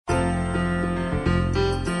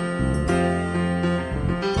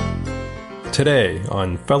Today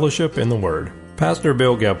on Fellowship in the Word, Pastor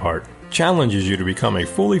Bill Gebhardt challenges you to become a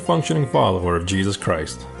fully functioning follower of Jesus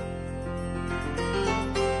Christ.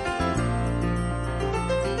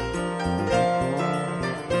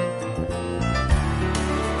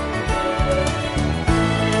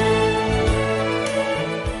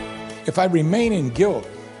 If I remain in guilt,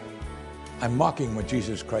 I'm mocking what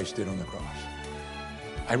Jesus Christ did on the cross.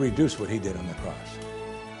 I reduce what he did on the cross.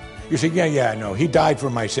 You say, no, he died for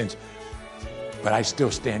my sins, but I still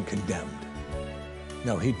stand condemned.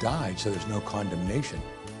 No, he died, so there's no condemnation.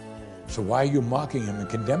 So why are you mocking him and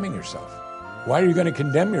condemning yourself? Why are you going to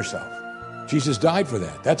condemn yourself? Jesus died for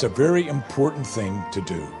that. That's a very important thing to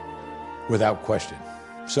do, without question.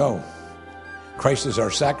 So, Christ is our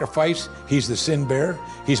sacrifice. He's the sin bearer.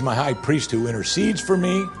 He's my high priest who intercedes for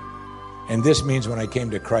me. And this means when I came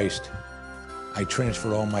to Christ, I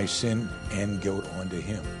transfer all my sin and guilt onto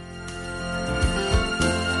him.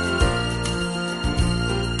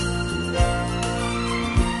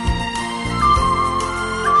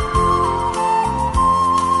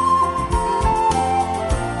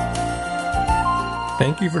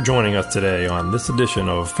 Thank you for joining us today on this edition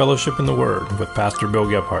of Fellowship in the Word with Pastor Bill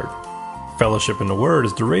Gebhardt. Fellowship in the Word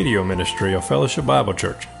is the radio ministry of Fellowship Bible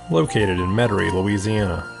Church, located in Metairie,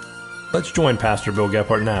 Louisiana. Let's join Pastor Bill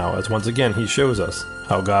Gebhardt now as once again he shows us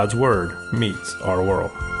how God's Word meets our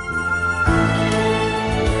world.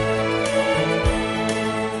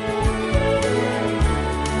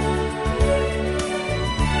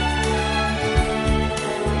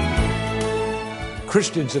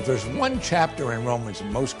 Christians, if there's one chapter in Romans,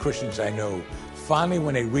 and most Christians I know, finally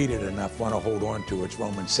when they read it enough, want to hold on to, it's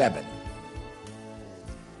Romans 7.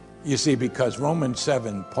 You see, because Romans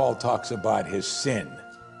 7, Paul talks about his sin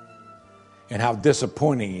and how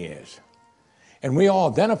disappointing he is. And we all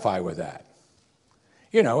identify with that.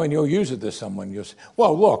 You know, and you'll use it to someone. You'll say,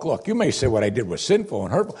 well, look, you may say what I did was sinful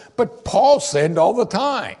and hurtful, but Paul sinned all the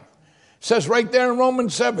time. It says right there in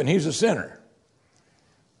Romans 7, he's a sinner.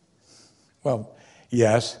 Well,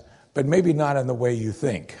 yes, but maybe not in the way you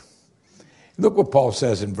think. Look what Paul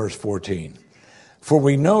says in verse 14. For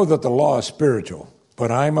we know that the law is spiritual, but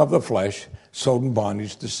I am of the flesh, sold in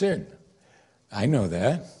bondage to sin. I know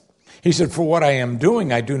that. He said, for what I am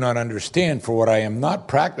doing, I do not understand. For what I am not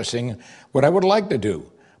practicing, what I would like to do.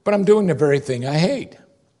 But I'm doing the very thing I hate.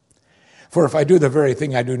 For if I do the very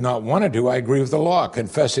thing I do not want to do, I agree with the law,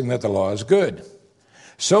 confessing that the law is good.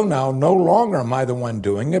 So now no longer am I the one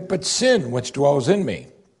doing it, but sin which dwells in me.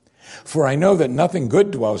 For I know that nothing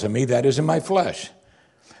good dwells in me, that is in my flesh.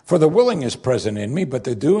 For the willing is present in me, but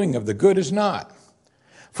the doing of the good is not.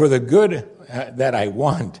 For the good that I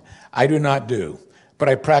want, I do not do, but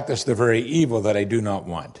I practice the very evil that I do not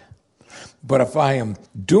want. But if I am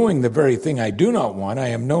doing the very thing I do not want, I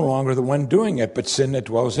am no longer the one doing it, but sin that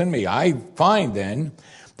dwells in me. I find then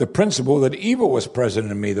the principle that evil was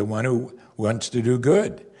present in me, the one who wants to do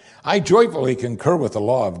good. I joyfully concur with the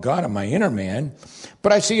law of God in my inner man,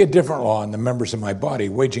 but I see a different law in the members of my body,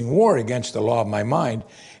 waging war against the law of my mind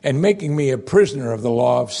and making me a prisoner of the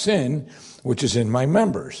law of sin, which is in my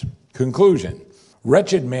members. Conclusion,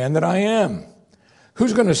 wretched man that I am,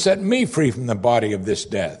 who's going to set me free from the body of this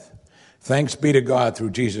death? Thanks be to God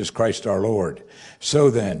through Jesus Christ our Lord. So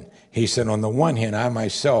then, he said, on the one hand, I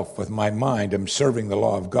myself with my mind am serving the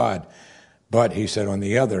law of God, but, he said, on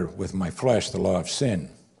the other, with my flesh, the law of sin.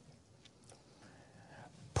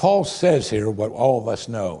 Paul says here what all of us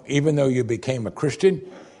know. Even though you became a Christian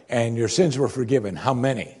and your sins were forgiven, how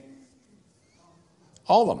many?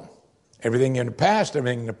 All of them. Everything in the past,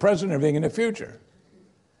 everything in the present, everything in the future.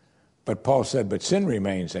 But Paul said, but sin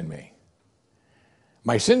remains in me.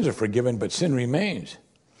 My sins are forgiven, but sin remains.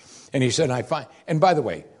 And he said, and by the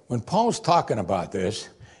way, when Paul's talking about this,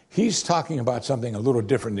 he's talking about something a little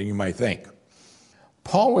different than you might think.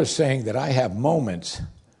 Paul was saying that I have moments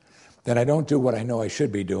that I don't do what I know I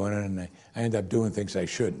should be doing, and I end up doing things I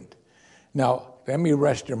shouldn't. Now, let me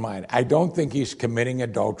rest your mind. I don't think he's committing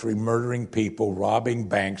adultery, murdering people, robbing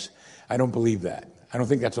banks. I don't believe that. I don't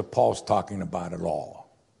think that's what Paul's talking about at all.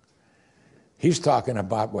 He's talking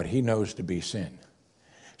about what he knows to be sin.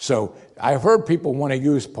 So I've heard people want to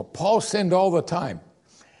use, Paul sinned all the time.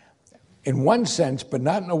 In one sense, but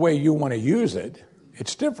not in the way you want to use it.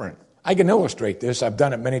 It's different. I can illustrate this. I've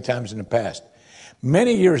done it many times in the past.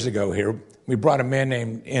 Many years ago here, we brought a man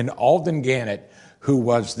named Alden Gannett, who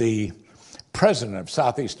was the president of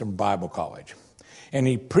Southeastern Bible College. And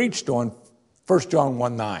he preached on 1 John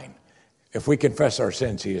 1:9. If we confess our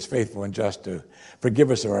sins, he is faithful and just to forgive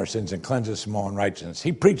us of our sins and cleanse us from all unrighteousness.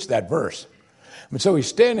 He preached that verse. And so he's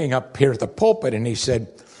standing up here at the pulpit and he said,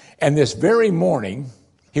 and this very morning,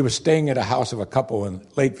 He was staying at a house of a couple in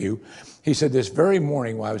Lakeview. He said, this very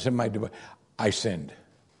morning while I was in my device, I sinned.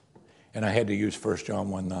 And I had to use 1 John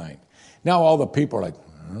 1:9. Now all the people are like,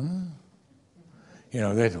 huh? They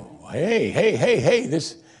go, hey,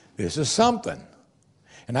 this is something.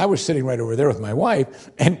 And I was sitting right over there with my wife,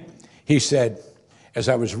 and he said, as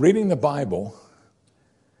I was reading the Bible,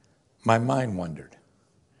 my mind wandered.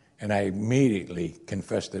 And I immediately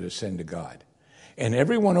confessed it as sin to God. And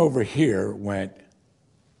everyone over here went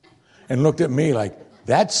and looked at me like,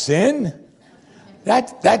 that's sin?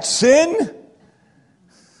 That's sin?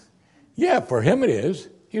 Yeah, for him it is.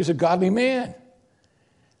 He was a godly man.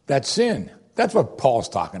 That's sin. That's what Paul's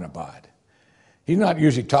talking about. He's not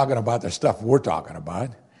usually talking about the stuff we're talking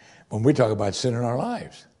about when we talk about sin in our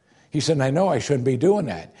lives. He said, I know I shouldn't be doing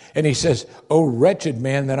that. And he says, oh, wretched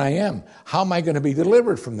man that I am. How am I going to be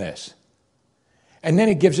delivered from this? And then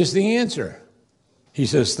he gives us the answer. He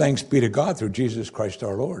says, thanks be to God through Jesus Christ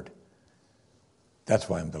our Lord. That's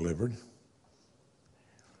why I'm delivered.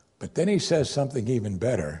 But then he says something even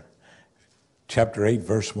better. Chapter 8,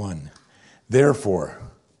 verse 1. Therefore,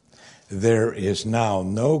 there is now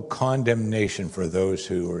no condemnation for those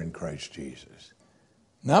who are in Christ Jesus.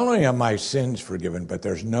 Not only are my sins forgiven, but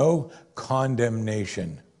there's no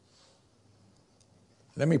condemnation.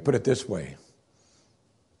 Let me put it this way.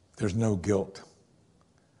 There's no guilt.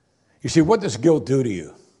 You see, what does guilt do to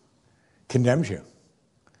you? Condemns you.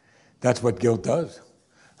 That's what guilt does.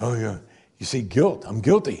 Oh, yeah. You see, guilt. I'm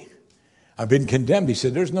guilty. I've been condemned. He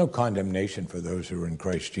said, there's no condemnation for those who are in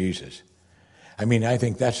Christ Jesus. I mean, I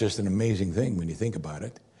think that's just an amazing thing when you think about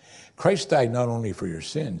it. Christ died not only for your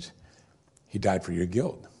sins, he died for your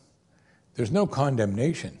guilt. There's no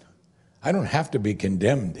condemnation. I don't have to be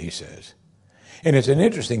condemned, he says. And it's an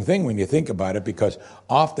interesting thing when you think about it, because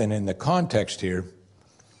often in the context here,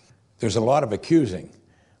 there's a lot of accusing.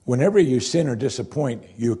 Whenever you sin or disappoint,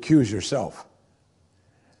 you accuse yourself.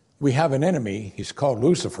 We have an enemy, he's called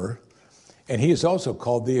Lucifer, and he is also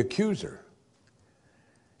called the accuser.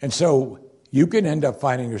 And so you can end up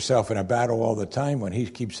finding yourself in a battle all the time when he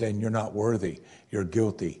keeps saying, you're not worthy, you're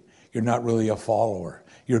guilty, you're not really a follower,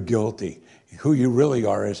 you're guilty. Who you really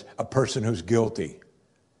are is a person who's guilty.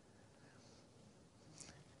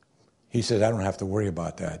 He says, I don't have to worry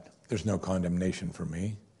about that. There's no condemnation for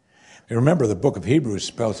me. And remember, the book of Hebrews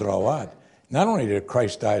spells it all out. Not only did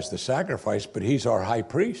Christ die as the sacrifice, but he's our high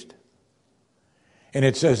priest. And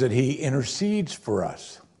it says that he intercedes for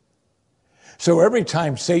us. So every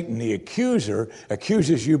time Satan, the accuser,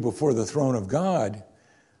 accuses you before the throne of God,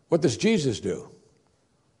 what does Jesus do?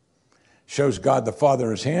 Shows God the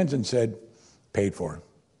Father his hands and said, paid for.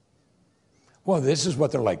 Well, this is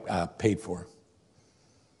what they're like, paid for.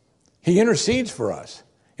 He intercedes for us.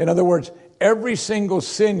 In other words, every single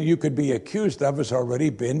sin you could be accused of has already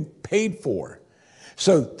been paid for.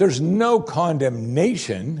 So there's no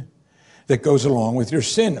condemnation that goes along with your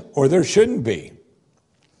sin, or there shouldn't be.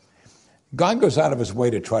 God goes out of his way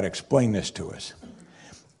to try to explain this to us.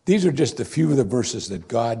 These are just a few of the verses that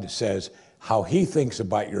God says how he thinks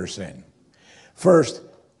about your sin. First,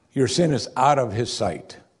 your sin is out of his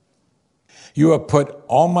sight. You have put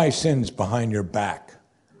all my sins behind your back.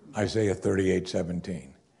 Isaiah 38:17.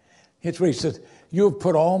 It's where he says, you have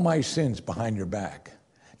put all my sins behind your back.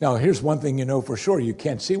 Now, here's one thing you know for sure. You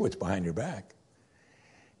can't see what's behind your back.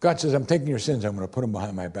 God says, I'm taking your sins. I'm going to put them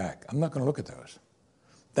behind my back. I'm not going to look at those.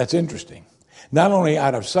 That's interesting. Not only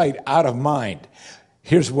out of sight, out of mind.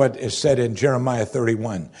 Here's what is said in Jeremiah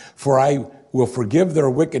 31. For I will forgive their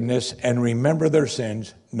wickedness and remember their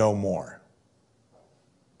sins no more.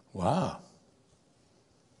 Wow.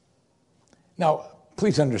 Now,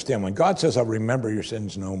 please understand, when God says, I'll remember your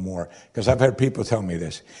sins no more, because I've had people tell me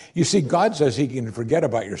this. You see, God says he can forget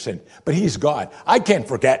about your sin, but he's God. I can't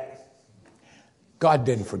forget. God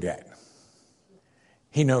didn't forget.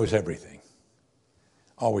 He knows everything.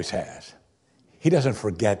 Always has. He doesn't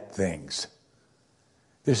forget things.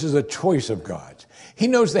 This is a choice of God's. He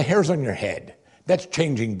knows the hairs on your head. That's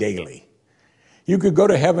changing daily. You could go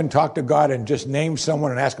to heaven, talk to God, and just name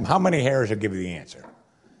someone and ask him how many hairs, he'll give you the answer.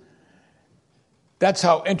 That's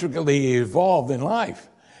how intricately evolved in life.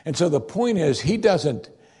 And so the point is, he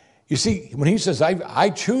doesn't, you see, when he says,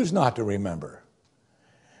 I choose not to remember.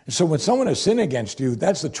 And so when someone has sinned against you,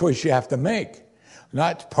 that's the choice you have to make.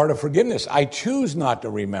 Not part of forgiveness. I choose not to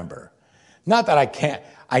remember. Not that I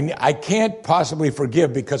can't possibly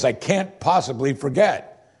forgive because I can't possibly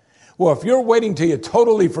forget. Well, if you're waiting till you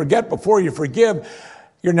totally forget before you forgive,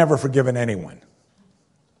 you're never forgiving anyone.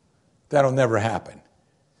 That'll never happen.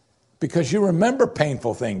 Because you remember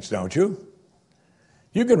painful things, don't you?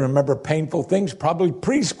 You can remember painful things probably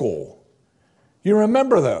preschool. You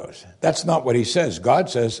remember those. That's not what he says. God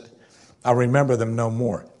says, I'll remember them no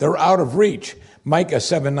more. They're out of reach. Micah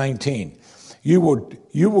 7:19. You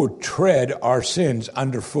will tread our sins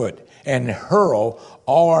underfoot and hurl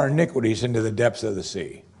all our iniquities into the depths of the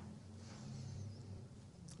sea.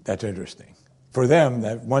 That's interesting. For them,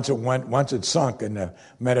 that once it sunk in the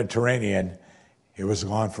Mediterranean, it was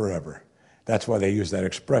gone forever. That's why they use that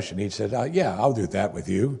expression. He said, yeah, I'll do that with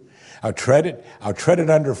you. I'll tread it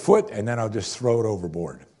underfoot, and then I'll just throw it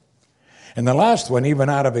overboard. And the last one, even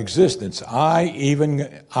out of existence, I,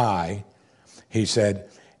 he said,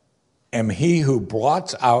 am he who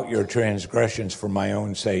blots out your transgressions for my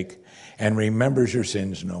own sake and remembers your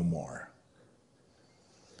sins no more.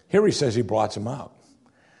 Here he says he blots them out.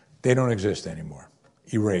 They don't exist anymore.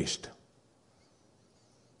 Erased.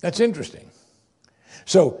 That's interesting.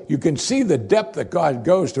 So you can see the depth that God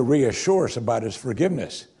goes to reassure us about his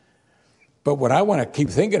forgiveness. But what I want to keep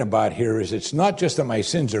thinking about here is it's not just that my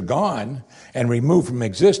sins are gone and removed from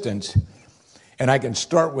existence and I can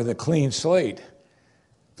start with a clean slate,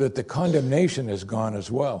 that the condemnation is gone as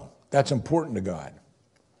well. That's important to God.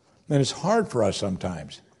 And it's hard for us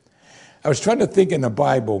sometimes. I was trying to think in the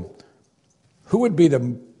Bible, who would be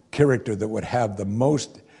the character that would have the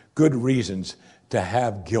most good reasons to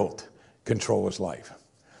have guilt control his life?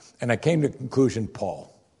 And I came to the conclusion,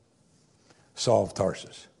 Paul, Saul of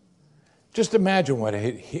Tarsus. Just imagine what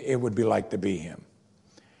it would be like to be him.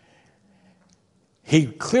 He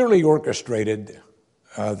clearly orchestrated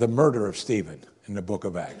the murder of Stephen in the book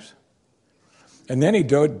of Acts. And then he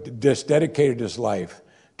just dedicated his life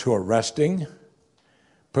to arresting,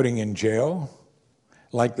 putting in jail,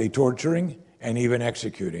 likely torturing, and even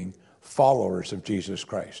executing followers of Jesus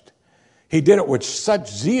Christ. He did it with such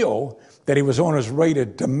zeal that he was on his way to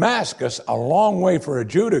Damascus, a long way for a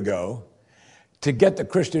Jew to go, to get the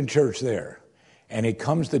Christian church there. And he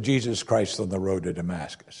comes to Jesus Christ on the road to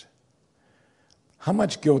Damascus. How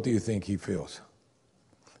much guilt do you think he feels?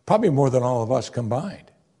 Probably more than all of us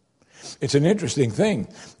combined. It's an interesting thing.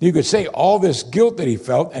 You could say all this guilt that he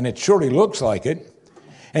felt, and it surely looks like it,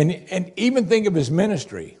 and even think of his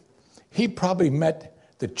ministry. He probably met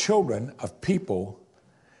the children of people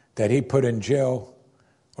that he put in jail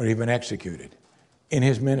or even executed in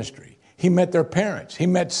his ministry. He met their parents. He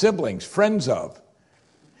met siblings, friends of.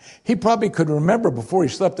 He probably could remember before he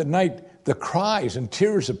slept at night the cries and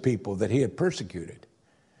tears of people that he had persecuted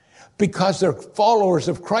because they're followers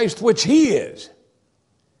of Christ, which he is.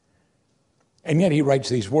 And yet he writes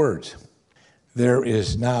these words, there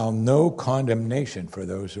is now no condemnation for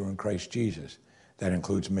those who are in Christ Jesus. That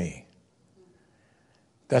includes me.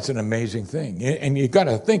 That's an amazing thing. And you've got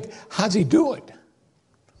to think, how does he do it?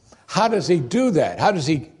 How does he do that? How does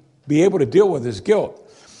he be able to deal with his guilt?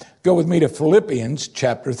 Go with me to Philippians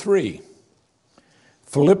chapter 3.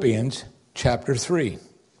 Philippians chapter 3.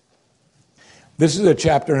 This is a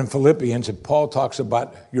chapter in Philippians that Paul talks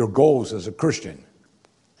about your goals as a Christian.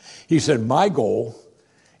 He said, my goal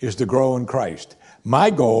is to grow in Christ. My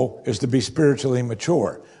goal is to be spiritually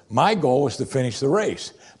mature. My goal is to finish the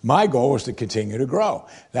race. My goal is to continue to grow.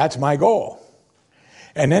 That's my goal.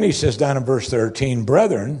 And then he says down in verse 13,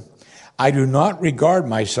 brethren, I do not regard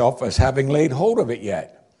myself as having laid hold of it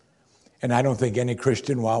yet. And I don't think any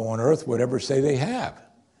Christian while on earth would ever say they have.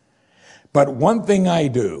 But one thing I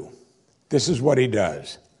do, this is what he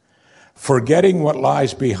does. Forgetting what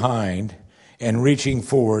lies behind and reaching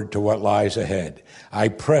forward to what lies ahead, I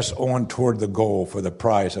press on toward the goal for the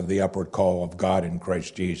prize of the upward call of God in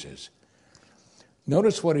Christ Jesus.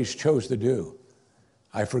 Notice what he's chose to do.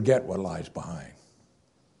 I forget what lies behind.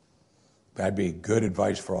 That'd be good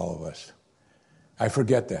advice for all of us. I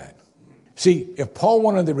forget that. See, if Paul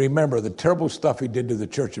wanted to remember the terrible stuff he did to the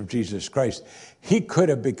Church of Jesus Christ, he could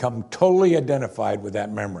have become totally identified with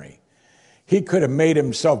that memory. He could have made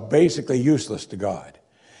himself basically useless to God.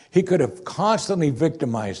 He could have constantly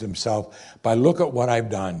victimized himself by, look at what I've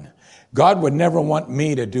done. God would never want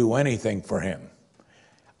me to do anything for him.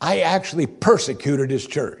 I actually persecuted his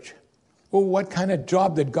church. Well, what kind of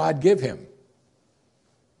job did God give him?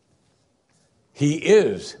 He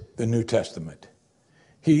is the New Testament.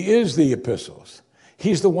 He is the epistles.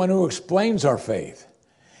 He's the one who explains our faith.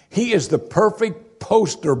 He is the perfect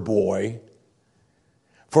poster boy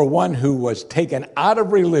for one who was taken out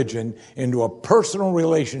of religion into a personal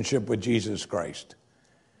relationship with Jesus Christ.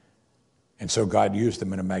 And so God used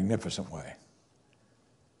him in a magnificent way.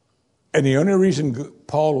 And the only reason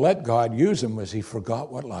Paul let God use him was he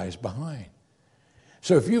forgot what lies behind.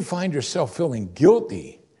 So if you find yourself feeling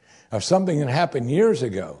guilty of something that happened years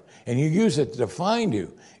ago and you use it to define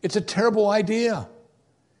you, it's a terrible idea.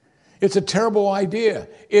 It's a terrible idea.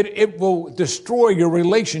 It will destroy your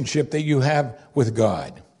relationship that you have with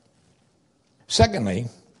God. Secondly,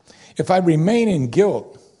 if I remain in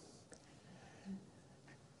guilt,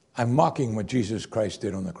 I'm mocking what Jesus Christ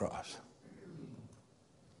did on the cross.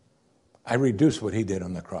 I reduce what he did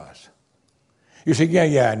on the cross. You say,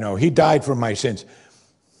 no, he died for my sins.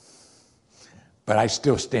 But I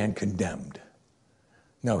still stand condemned.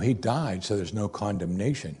 No, he died, so there's no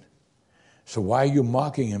condemnation. So why are you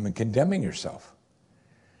mocking him and condemning yourself?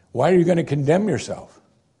 Why are you going to condemn yourself?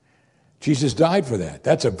 Jesus died for that.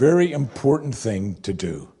 That's a very important thing to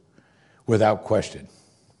do, without question.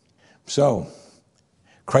 So,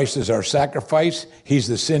 Christ is our sacrifice. He's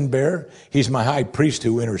the sin bearer. He's my high priest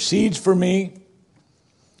who intercedes for me.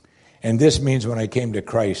 And this means when I came to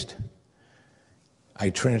Christ, I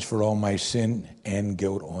transfer all my sin and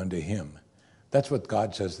guilt onto him. That's what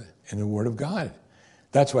God says in the Word of God.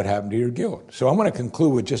 That's what happened to your guilt. So I'm going to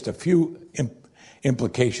conclude with just a few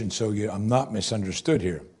implications so I'm not misunderstood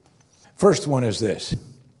here. First one is this.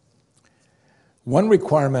 One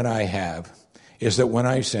requirement I have is that when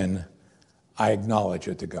I sin, I acknowledge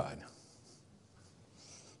it to God.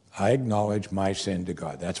 I acknowledge my sin to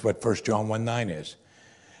God. That's what 1 John 1:9 is.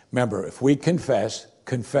 Remember, if we confess,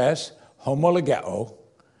 homo legeo,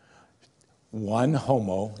 one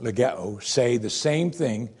homo legeo, say the same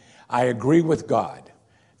thing, I agree with God.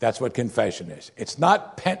 That's what confession is. It's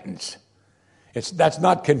not penance. That's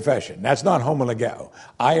not confession. That's not homo legeo.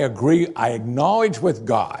 I agree, I acknowledge with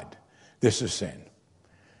God this is sin.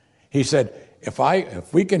 He said,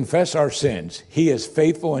 if we confess our sins, he is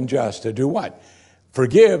faithful and just to do what?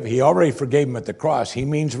 Forgive. He already forgave them at the cross. He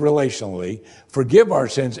means relationally. Forgive our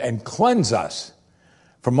sins and cleanse us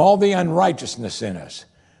from all the unrighteousness in us.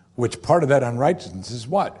 Which part of that unrighteousness is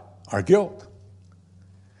what? Our guilt.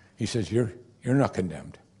 He says, you're not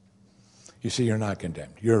condemned. You see, you're not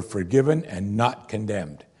condemned. You're forgiven and not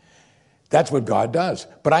condemned. That's what God does.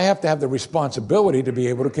 But I have to have the responsibility to be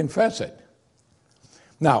able to confess it.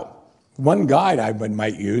 Now, one guide I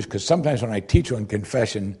might use, because sometimes when I teach on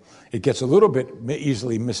confession, it gets a little bit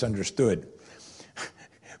easily misunderstood.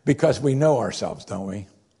 Because we know ourselves, don't we?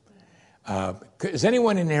 Does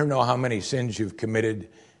anyone in here know how many sins you've committed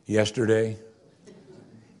yesterday?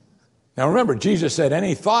 Now remember, Jesus said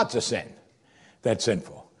any thought's a sin. That's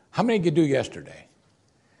sinful. How many did you do yesterday?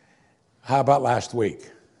 How about last week?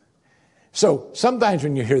 So sometimes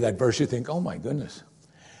when you hear that verse, you think, oh my goodness,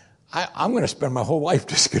 I'm going to spend my whole life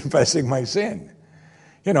just confessing my sin.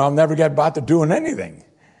 I'll never get about to doing anything.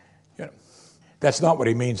 That's not what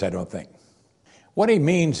he means, I don't think. What he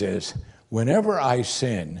means is whenever I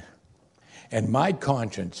sin and my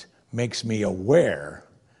conscience makes me aware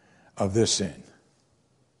of this sin,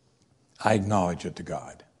 I acknowledge it to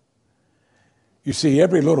God. You see,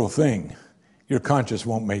 every little thing your conscience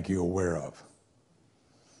won't make you aware of.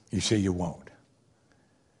 You see, you won't.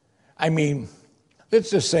 I mean, let's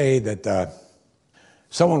just say that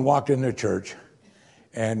someone walked in their church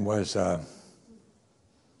and was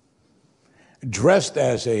dressed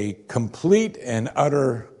as a complete and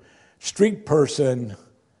utter street person,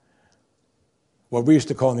 what we used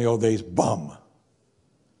to call in the old days, bum.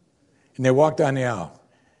 And they walked down the aisle.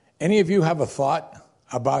 Any of you have a thought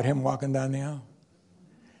about him walking down the aisle?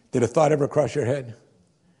 Did a thought ever cross your head?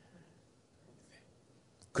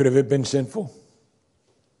 Could have it been sinful?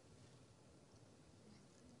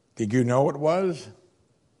 Did you know it was?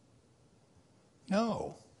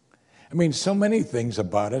 No. I mean, so many things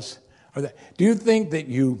about us are that. Do you think that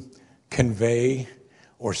you convey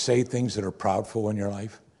or say things that are proudful in your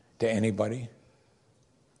life to anybody?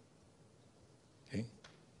 Okay.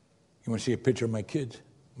 You want to see a picture of my kids?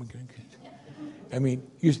 My grandkids? I mean,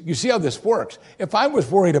 you see how this works. If I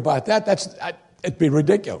was worried about that, it'd be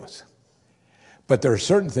ridiculous. But there are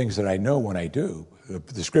certain things that I know when I do.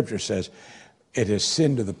 The scripture says, it is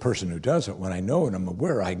sin to the person who does it. When I know it, I'm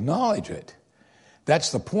aware, I acknowledge it.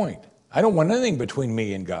 That's the point. I don't want anything between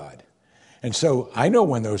me and God. And so I know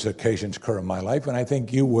when those occasions occur in my life, and I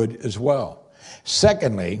think you would as well.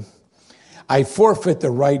 Secondly, I forfeit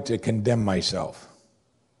the right to condemn myself.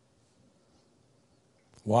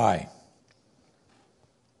 Why?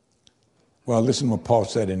 Well, listen to what Paul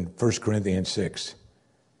said in 1 Corinthians 6.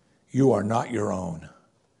 You are not your own.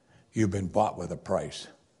 You've been bought with a price.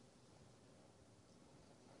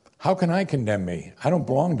 How can I condemn me? I don't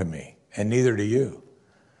belong to me, and neither do you.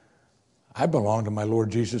 I belong to my Lord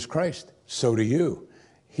Jesus Christ. So do you.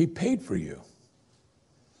 He paid for you.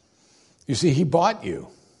 You see, he bought you.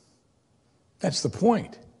 That's the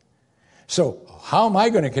point. So how am I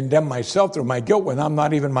going to condemn myself through my guilt when I'm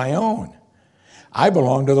not even my own? I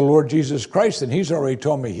belong to the Lord Jesus Christ, and he's already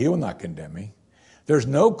told me he will not condemn me. There's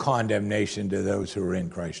no condemnation to those who are in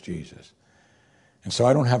Christ Jesus. And so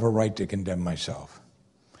I don't have a right to condemn myself.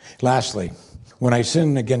 Lastly, when I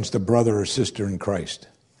sin against a brother or sister in Christ,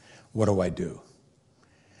 what do?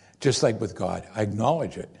 Just like with God, I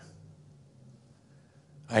acknowledge it.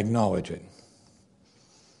 I acknowledge it.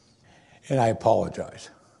 And I apologize.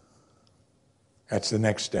 That's the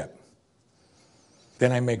next step.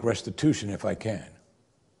 Then I make restitution if I can.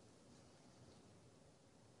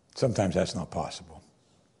 Sometimes that's not possible.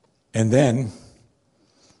 And then,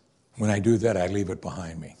 when I do that, I leave it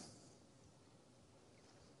behind me.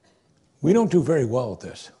 We don't do very well at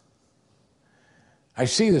this. I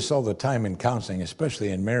see this all the time in counseling,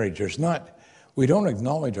 especially in marriage. We don't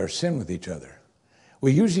acknowledge our sin with each other.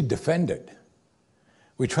 We usually defend it.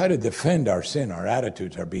 We try to defend our sin, our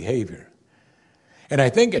attitudes, our behavior. And I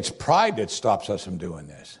think it's pride that stops us from doing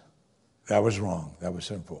this. That was wrong. That was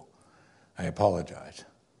sinful. I apologize.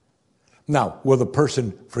 Now, will the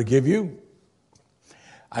person forgive you?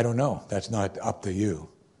 I don't know. That's not up to you.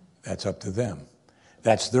 That's up to them.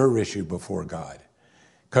 That's their issue before God.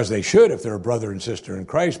 Because they should if they're a brother and sister in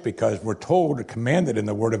Christ, because we're told or commanded in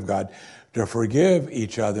the Word of God to forgive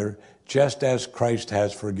each other just as Christ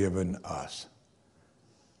has forgiven us.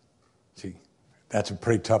 See, that's a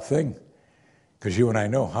pretty tough thing. Because you and I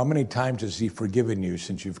know, how many times has He forgiven you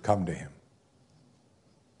since you've come to Him?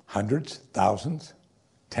 Hundreds? Thousands?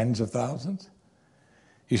 Tens of thousands?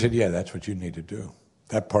 He said, yeah, that's what you need to do.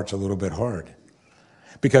 That part's a little bit hard.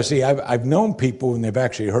 Because, see, I've known people, and they've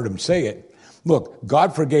actually heard Him say it, look,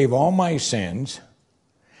 God forgave all my sins,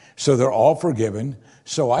 so they're all forgiven,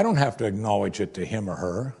 so I don't have to acknowledge it to him or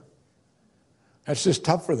her. That's just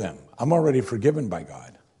tough for them. I'm already forgiven by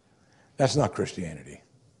God. That's not Christianity.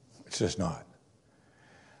 It's just not.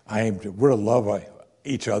 We're to love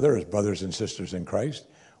each other as brothers and sisters in Christ.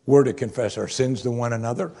 We're to confess our sins to one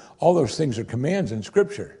another. All those things are commands in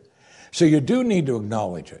Scripture. So you do need to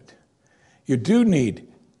acknowledge it. You do need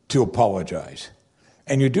to apologize.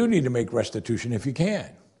 And you do need to make restitution if you can.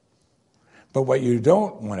 But what you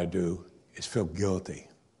don't want to do is feel guilty.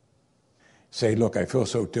 Say, look, I feel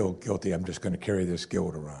so guilty, I'm just going to carry this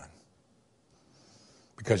guilt around.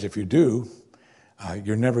 Because if you do,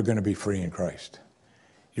 you're never going to be free in Christ.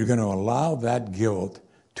 You're going to allow that guilt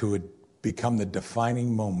to become the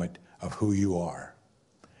defining moment of who you are.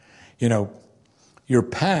 You know, your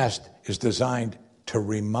past is designed to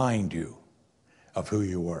remind you of who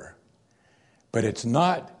you were. But it's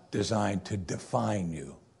not designed to define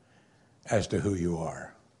you as to who you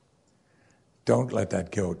are. Don't let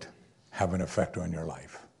that guilt have an effect on your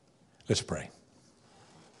life. Let's pray.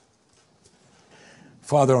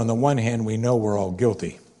 Father, on the one hand, we know we're all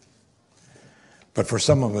guilty. But for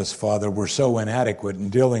some of us, Father, we're so inadequate in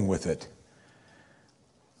dealing with it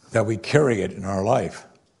that we carry it in our life.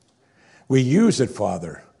 We use it,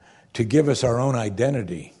 Father, to give us our own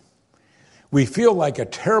identity. We feel like a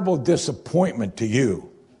terrible disappointment to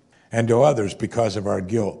you and to others because of our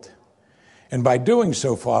guilt. And by doing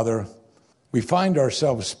so, Father, we find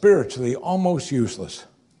ourselves spiritually almost useless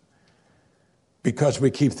because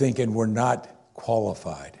we keep thinking we're not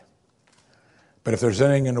qualified. But if there's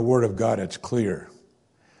anything in the Word of God, it's clear.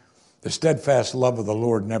 The steadfast love of the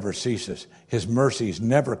Lord never ceases. His mercies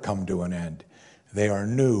never come to an end. They are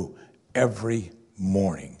new every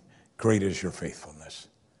morning. Great is your faithfulness.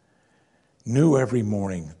 New every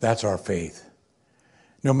morning. That's our faith.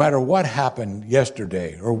 No matter what happened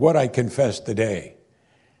yesterday or what I confessed today,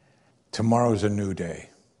 tomorrow's a new day.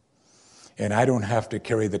 And I don't have to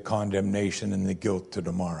carry the condemnation and the guilt to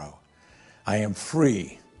tomorrow. I am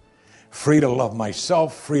free. Free to love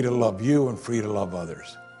myself, free to love you, and free to love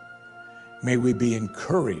others. May we be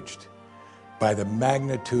encouraged by the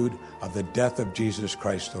magnitude of the death of Jesus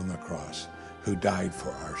Christ on the cross, who died for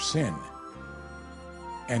our sin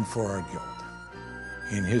and for our guilt.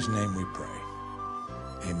 In his name we pray.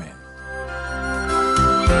 Amen.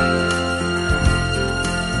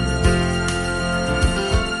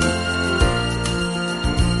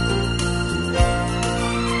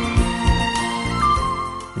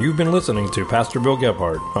 You've been listening to Pastor Bill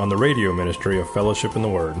Gebhardt on the radio ministry of Fellowship in the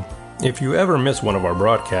Word. If you ever miss one of our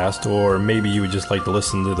broadcasts, or maybe you would just like to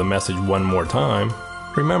listen to the message one more time,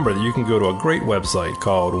 remember that you can go to a great website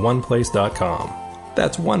called oneplace.com.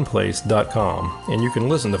 That's oneplace.com, and you can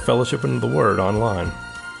listen to Fellowship in the Word online.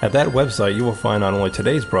 At that website, you will find not only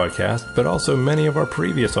today's broadcast, but also many of our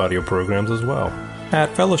previous audio programs as well.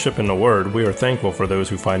 At Fellowship in the Word, we are thankful for those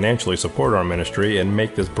who financially support our ministry and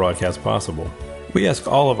make this broadcast possible. We ask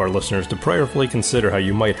all of our listeners to prayerfully consider how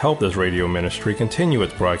you might help this radio ministry continue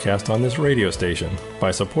its broadcast on this radio station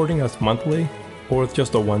by supporting us monthly or with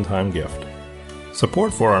just a one-time gift.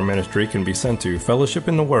 Support for our ministry can be sent to Fellowship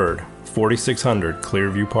in the Word, 4600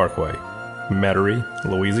 Clearview Parkway, Metairie,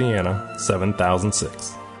 Louisiana,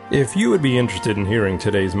 7006. If you would be interested in hearing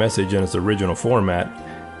today's message in its original format,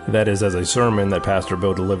 that is as a sermon that Pastor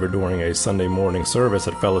Bill delivered during a Sunday morning service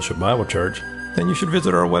at Fellowship Bible Church, then you should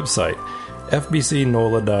visit our website,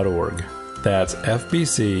 fbcnola.org. That's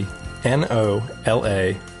fbcnola.org.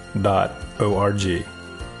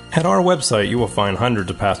 At our website, you will find hundreds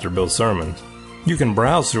of Pastor Bill's sermons. You can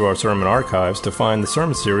browse through our sermon archives to find the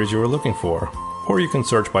sermon series you are looking for, or you can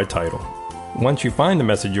search by title. Once you find the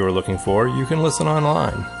message you are looking for, you can listen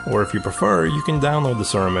online, or if you prefer, you can download the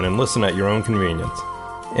sermon and listen at your own convenience.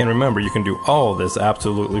 And remember, you can do all this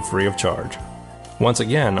absolutely free of charge. Once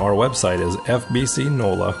again, our website is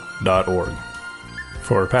fbcnola.org.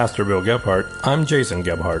 For Pastor Bill Gebhardt, I'm Jason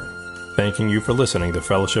Gebhardt, thanking you for listening to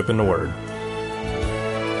Fellowship in the Word.